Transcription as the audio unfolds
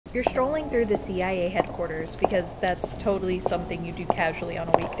You're strolling through the CIA headquarters because that's totally something you do casually on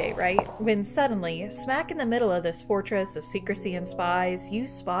a weekday, right? When suddenly, smack in the middle of this fortress of secrecy and spies, you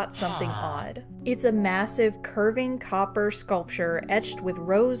spot something odd. It's a massive, curving copper sculpture etched with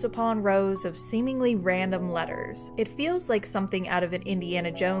rows upon rows of seemingly random letters. It feels like something out of an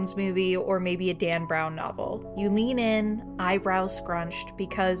Indiana Jones movie or maybe a Dan Brown novel. You lean in, eyebrows scrunched,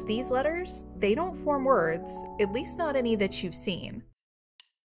 because these letters, they don't form words, at least not any that you've seen.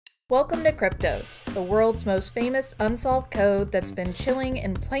 Welcome to Kryptos, the world's most famous unsolved code that's been chilling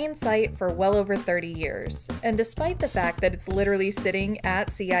in plain sight for well over 30 years. And despite the fact that it's literally sitting at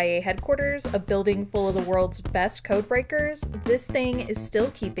CIA headquarters, a building full of the world's best codebreakers, this thing is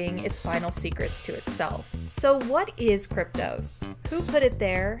still keeping its final secrets to itself. So what is Kryptos? Who put it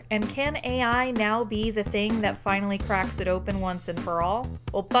there? And can AI now be the thing that finally cracks it open once and for all?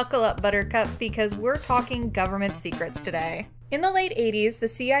 Well, buckle up, Buttercup, because we're talking government secrets today. In the late 80s, the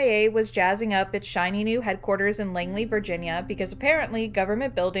CIA was jazzing up its shiny new headquarters in Langley, Virginia, because apparently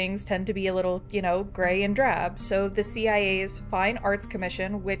government buildings tend to be a little, gray and drab, so the CIA's Fine Arts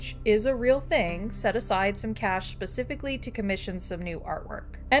Commission, which is a real thing, set aside some cash specifically to commission some new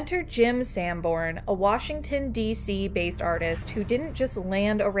artwork. Enter Jim Sanborn, a Washington, D.C. based artist who didn't just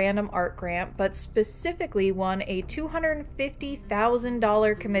land a random art grant, but specifically won a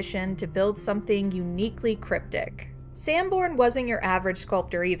 $250,000 commission to build something uniquely cryptic. Sanborn wasn't your average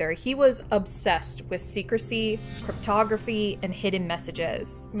sculptor either. He was obsessed with secrecy, cryptography, and hidden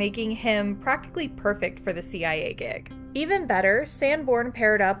messages, making him practically perfect for the CIA gig. Even better, Sanborn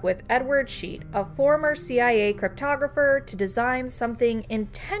paired up with Edward Sheet, a former CIA cryptographer, to design something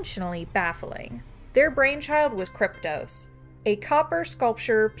intentionally baffling. Their brainchild was Kryptos, a copper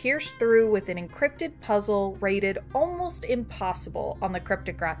sculpture pierced through with an encrypted puzzle rated almost impossible on the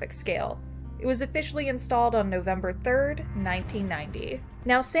cryptographic scale. It was officially installed on November 3rd, 1990.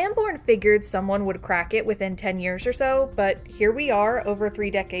 Now, Sanborn figured someone would crack it within 10 years or so, but here we are over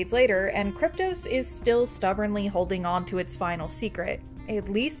 3 decades later, and Kryptos is still stubbornly holding on to its final secret, at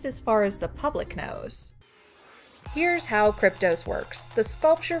least as far as the public knows. Here's how Kryptos works. The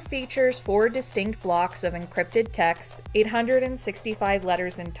sculpture features 4 distinct blocks of encrypted text, 865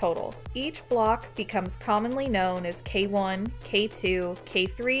 letters in total. Each block becomes commonly known as K1, K2,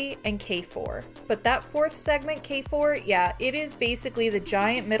 K3, and K4. But that 4th segment, K4, yeah, it is basically the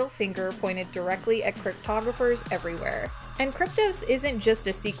giant middle finger pointed directly at cryptographers everywhere. And Kryptos isn't just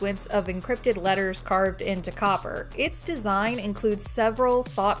a sequence of encrypted letters carved into copper. Its design includes several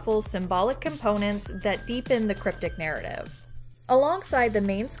thoughtful symbolic components that deepen the cryptic narrative. Alongside the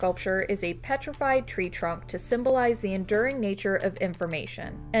main sculpture is a petrified tree trunk to symbolize the enduring nature of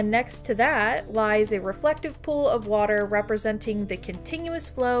information. And next to that lies a reflective pool of water representing the continuous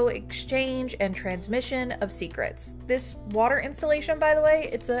flow, exchange, and transmission of secrets. This water installation, by the way,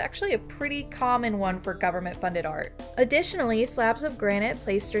 it's actually a pretty common one for government-funded art. Additionally, slabs of granite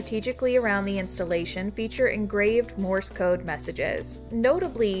placed strategically around the installation feature engraved Morse code messages.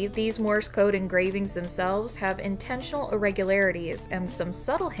 Notably, these Morse code engravings themselves have intentional irregularities and some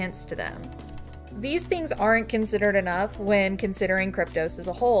subtle hints to them. These things aren't considered enough when considering Kryptos as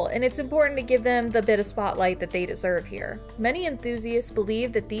a whole, and it's important to give them the bit of spotlight that they deserve here. Many enthusiasts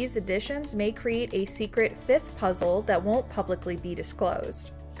believe that these additions may create a secret 5th puzzle that won't publicly be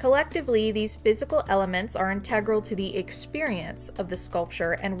disclosed. Collectively, these physical elements are integral to the experience of the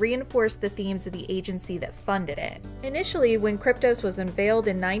sculpture and reinforce the themes of the agency that funded it. Initially, when Kryptos was unveiled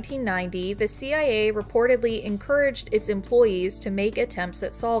in 1990, the CIA reportedly encouraged its employees to make attempts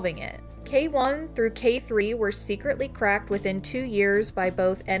at solving it. K1 through K3 were secretly cracked within 2 years by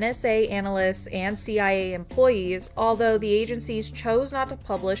both NSA analysts and CIA employees, although the agencies chose not to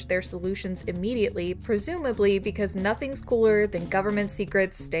publish their solutions immediately, presumably because nothing's cooler than government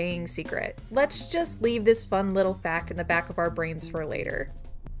secrets staying secret. Let's just leave this fun little fact in the back of our brains for later.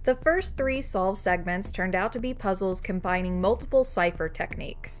 The first 3 solved segments turned out to be puzzles combining multiple cipher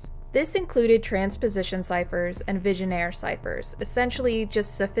techniques. This included transposition ciphers and visionaire ciphers, essentially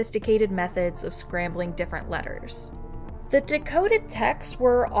just sophisticated methods of scrambling different letters. The decoded texts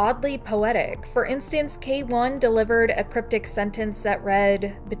were oddly poetic. For instance, K1 delivered a cryptic sentence that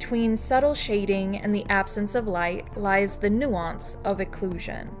read, "Between subtle shading and the absence of light lies the nuance of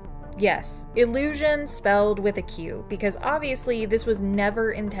occlusion." Yes, illusion spelled with a Q, because obviously this was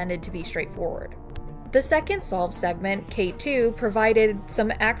never intended to be straightforward. The second solved segment, K2, provided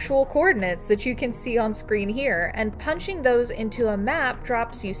some actual coordinates that you can see on screen here, and punching those into a map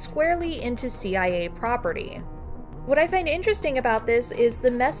drops you squarely into CIA property. What I find interesting about this is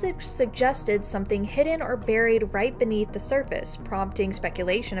the message suggested something hidden or buried right beneath the surface, prompting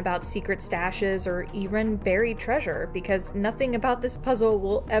speculation about secret stashes or even buried treasure, because nothing about this puzzle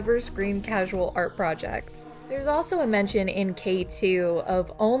will ever scream casual art project. There's also a mention in K2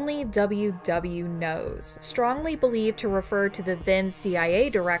 of only WW knows, strongly believed to refer to the then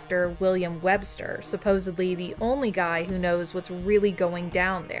CIA director William Webster, supposedly the only guy who knows what's really going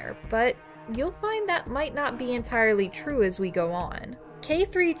down there, but you'll find that might not be entirely true as we go on.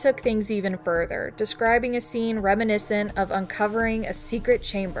 K3 took things even further, describing a scene reminiscent of uncovering a secret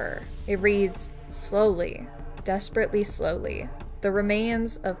chamber. It reads, "Slowly, desperately slowly, the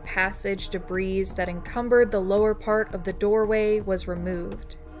remains of passage debris that encumbered the lower part of the doorway was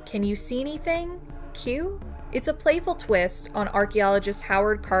removed. Can you see anything? Q?" It's a playful twist on archaeologist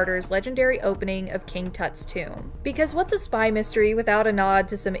Howard Carter's legendary opening of King Tut's tomb. Because what's a spy mystery without a nod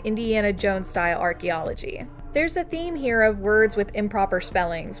to some Indiana Jones-style archaeology? There's a theme here of words with improper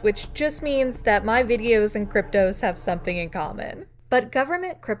spellings, which just means that my videos and Kryptos have something in common. But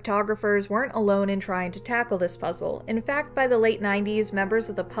government cryptographers weren't alone in trying to tackle this puzzle. In fact, by the late 90s, members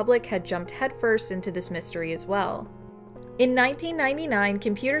of the public had jumped headfirst into this mystery as well. In 1999,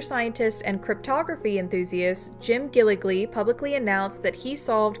 computer scientist and cryptography enthusiast Jim Gilligley publicly announced that he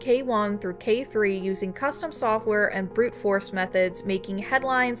solved K1 through K3 using custom software and brute force methods, making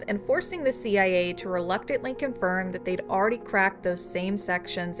headlines and forcing the CIA to reluctantly confirm that they'd already cracked those same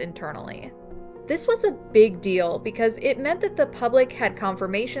sections internally. This was a big deal because it meant that the public had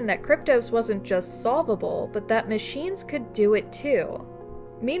confirmation that Kryptos wasn't just solvable, but that machines could do it too.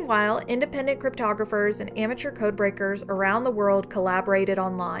 Meanwhile, independent cryptographers and amateur codebreakers around the world collaborated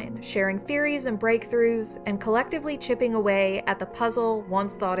online, sharing theories and breakthroughs, and collectively chipping away at the puzzle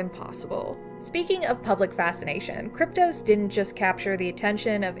once thought impossible. Speaking of public fascination, Kryptos didn't just capture the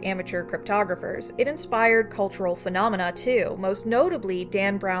attention of amateur cryptographers, it inspired cultural phenomena too, most notably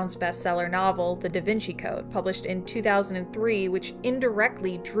Dan Brown's bestseller novel, The Da Vinci Code, published in 2003, which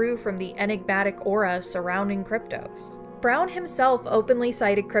indirectly drew from the enigmatic aura surrounding Kryptos. Brown himself openly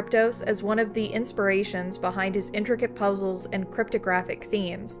cited Kryptos as one of the inspirations behind his intricate puzzles and cryptographic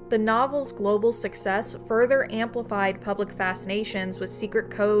themes. The novel's global success further amplified public fascinations with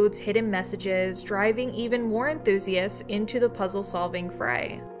secret codes, hidden messages, driving even more enthusiasts into the puzzle-solving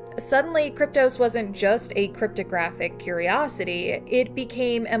fray. Suddenly, Kryptos wasn't just a cryptographic curiosity, it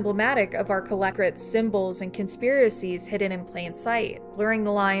became emblematic of our collectorate symbols and conspiracies hidden in plain sight, blurring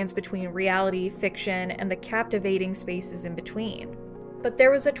the lines between reality, fiction, and the captivating spaces in between. But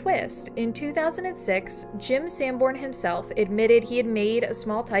there was a twist. In 2006, Jim Sanborn himself admitted he had made a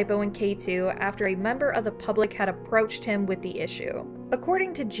small typo in K2 after a member of the public had approached him with the issue.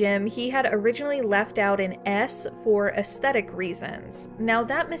 According to Jim, he had originally left out an S for aesthetic reasons. Now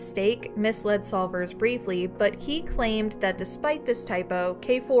that mistake misled solvers briefly, but he claimed that despite this typo,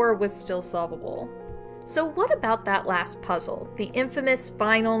 K4 was still solvable. So what about that last puzzle, the infamous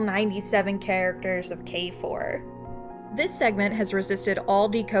final 97 characters of K4? This segment has resisted all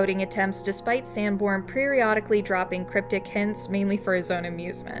decoding attempts despite Sanborn periodically dropping cryptic hints mainly for his own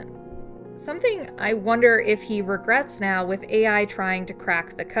amusement. Something I wonder if he regrets now with AI trying to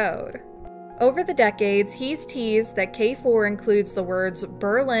crack the code. Over the decades, he's teased that K4 includes the words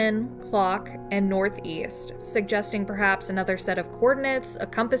Berlin, clock, and northeast, suggesting perhaps another set of coordinates, a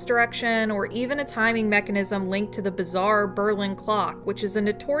compass direction, or even a timing mechanism linked to the bizarre Berlin clock, which is a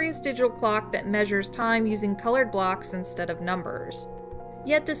notorious digital clock that measures time using colored blocks instead of numbers.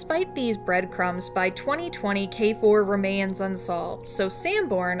 Yet despite these breadcrumbs, by 2020 K4 remains unsolved, so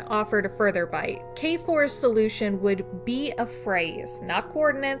Sanborn offered a further bite. K4's solution would be a phrase, not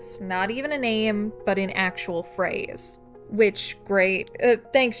coordinates, not even a name, but an actual phrase. Which, great.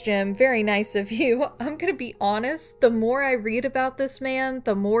 Thanks, Jim. Very nice of you. I'm gonna be honest, the more I read about this man,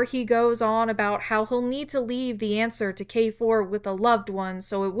 the more he goes on about how he'll need to leave the answer to K4 with a loved one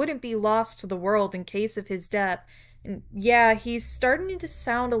so it wouldn't be lost to the world in case of his death. And yeah, he's starting to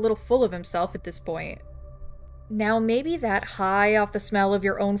sound a little full of himself at this point. Now, maybe that high off the smell of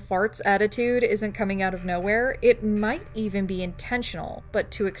your own farts attitude isn't coming out of nowhere. It might even be intentional,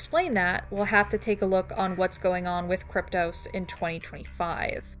 but to explain that, we'll have to take a look on what's going on with Kryptos in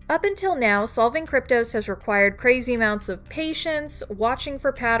 2025. Up until now, solving Kryptos has required crazy amounts of patience, watching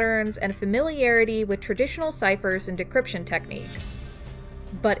for patterns, and familiarity with traditional ciphers and decryption techniques.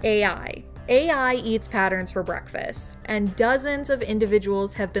 But AI eats patterns for breakfast, and dozens of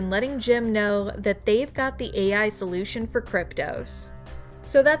individuals have been letting Jim know that they've got the AI solution for Kryptos.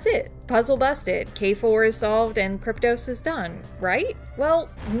 So that's it. Puzzle busted. K4 is solved and Kryptos is done, right? Well,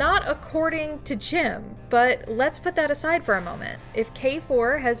 not according to Jim, but let's put that aside for a moment. If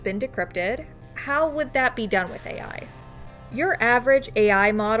K4 has been decrypted, how would that be done with AI? Your average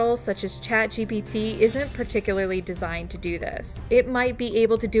AI model, such as ChatGPT, isn't particularly designed to do this. It might be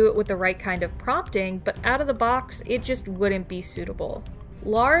able to do it with the right kind of prompting, but out of the box, it just wouldn't be suitable.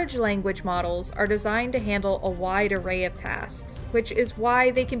 Large language models are designed to handle a wide array of tasks, which is why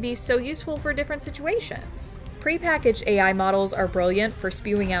they can be so useful for different situations. Prepackaged AI models are brilliant for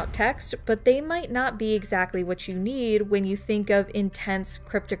spewing out text, but they might not be exactly what you need when you think of intense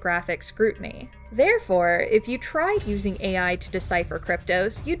cryptographic scrutiny. Therefore, if you tried using AI to decipher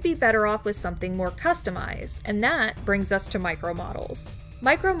Kryptos, you'd be better off with something more customized, and that brings us to micromodels.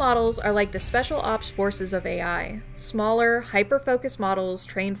 Micromodels are like the special ops forces of AI, smaller, hyper-focused models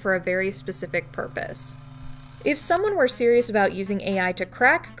trained for a very specific purpose. If someone were serious about using AI to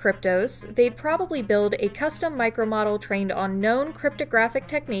crack Kryptos, they'd probably build a custom micromodel trained on known cryptographic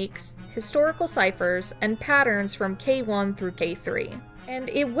techniques, historical ciphers, and patterns from K1 through K3. And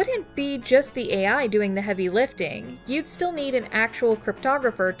it wouldn't be just the AI doing the heavy lifting. You'd still need an actual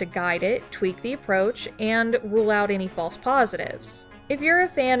cryptographer to guide it, tweak the approach, and rule out any false positives. If you're a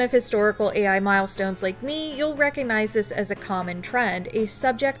fan of historical AI milestones like me, you'll recognize this as a common trend. A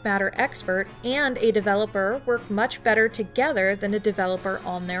subject matter expert and a developer work much better together than a developer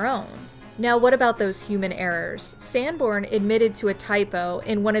on their own. Now, what about those human errors? Sanborn admitted to a typo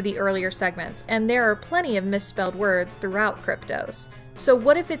in one of the earlier segments, and there are plenty of misspelled words throughout Kryptos. So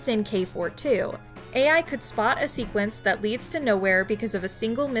what if it's in K4 too? AI could spot a sequence that leads to nowhere because of a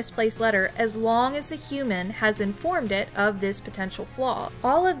single misplaced letter as long as the human has informed it of this potential flaw.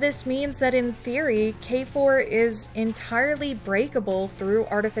 All of this means that in theory, K4 is entirely breakable through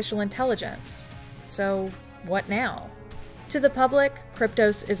artificial intelligence. So what now? To the public,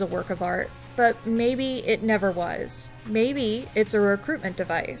 Kryptos is a work of art, but maybe it never was. Maybe it's a recruitment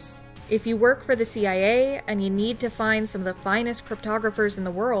device. If you work for the CIA and you need to find some of the finest cryptographers in the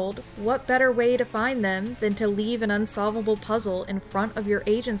world, what better way to find them than to leave an unsolvable puzzle in front of your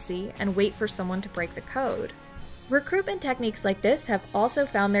agency and wait for someone to break the code? Recruitment techniques like this have also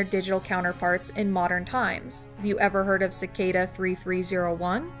found their digital counterparts in modern times. Have you ever heard of Cicada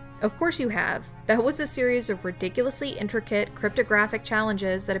 3301? Of course you have. That was a series of ridiculously intricate cryptographic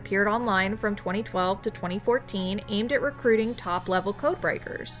challenges that appeared online from 2012 to 2014 aimed at recruiting top-level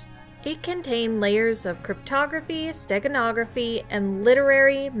codebreakers. It contained layers of cryptography, steganography, and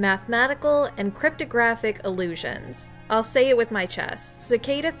literary, mathematical, and cryptographic illusions. I'll say it with my chest.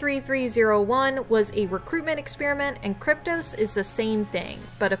 Cicada 3301 was a recruitment experiment, and Kryptos is the same thing,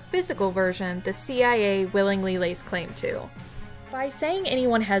 but a physical version the CIA willingly lays claim to. By saying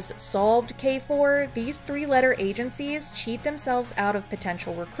anyone has solved K4, these three-letter agencies cheat themselves out of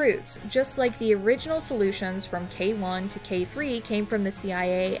potential recruits, just like the original solutions from K1 to K3 came from the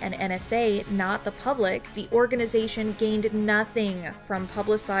CIA and NSA, not the public. The organization gained nothing from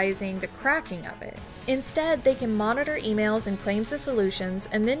publicizing the cracking of it. Instead, they can monitor emails and claims of solutions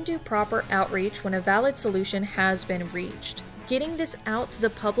and then do proper outreach when a valid solution has been reached. Getting this out to the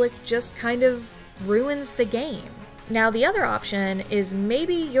public just kind of ruins the game. Now, the other option is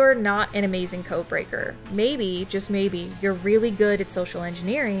maybe you're not an amazing codebreaker. Maybe, just maybe, you're really good at social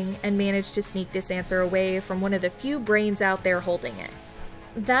engineering and managed to sneak this answer away from one of the few brains out there holding it.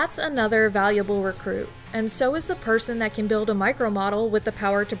 That's another valuable recruit, and so is the person that can build a micromodel with the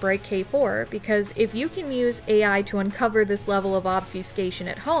power to break K4, because if you can use AI to uncover this level of obfuscation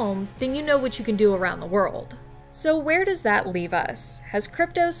at home, then you know what you can do around the world. So where does that leave us? Has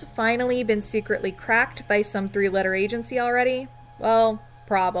Kryptos finally been secretly cracked by some three-letter agency already? Well,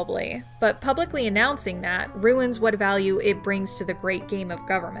 probably. But publicly announcing that ruins what value it brings to the great game of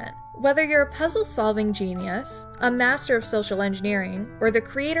government. Whether you're a puzzle-solving genius, a master of social engineering, or the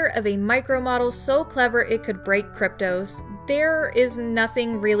creator of a micromodel so clever it could break Kryptos, there is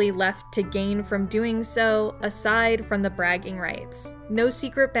nothing really left to gain from doing so aside from the bragging rights. No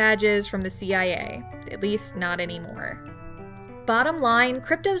secret badges from the CIA, at least not anymore. Bottom line,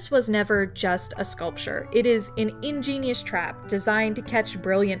 Kryptos was never just a sculpture. It is an ingenious trap designed to catch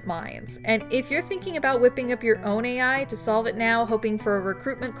brilliant minds. And if you're thinking about whipping up your own AI to solve it now, hoping for a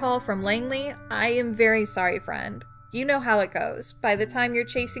recruitment call from Langley, I am very sorry, friend. You know how it goes. By the time you're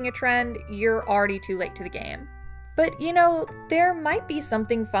chasing a trend, you're already too late to the game. But you know, there might be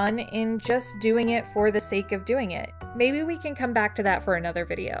something fun in just doing it for the sake of doing it. Maybe we can come back to that for another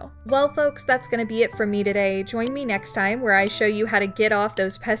video. Well folks, that's gonna be it from me today. Join me next time where I show you how to get off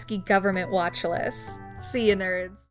those pesky government watch lists. See ya, nerds.